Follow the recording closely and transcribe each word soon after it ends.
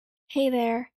Hey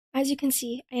there. As you can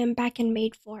see, I am back in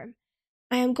maid form.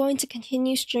 I am going to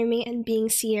continue streaming and being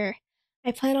seer.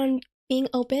 I plan on being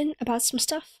open about some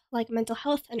stuff, like mental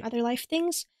health and other life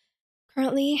things.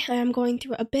 Currently, I am going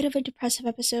through a bit of a depressive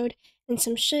episode, and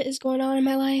some shit is going on in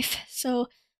my life, so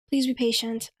please be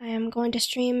patient. I am going to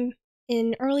stream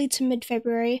in early to mid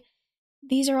February.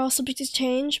 These are all subject to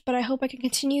change, but I hope I can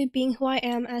continue being who I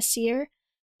am as seer,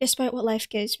 despite what life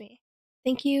gives me.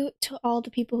 Thank you to all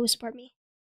the people who support me.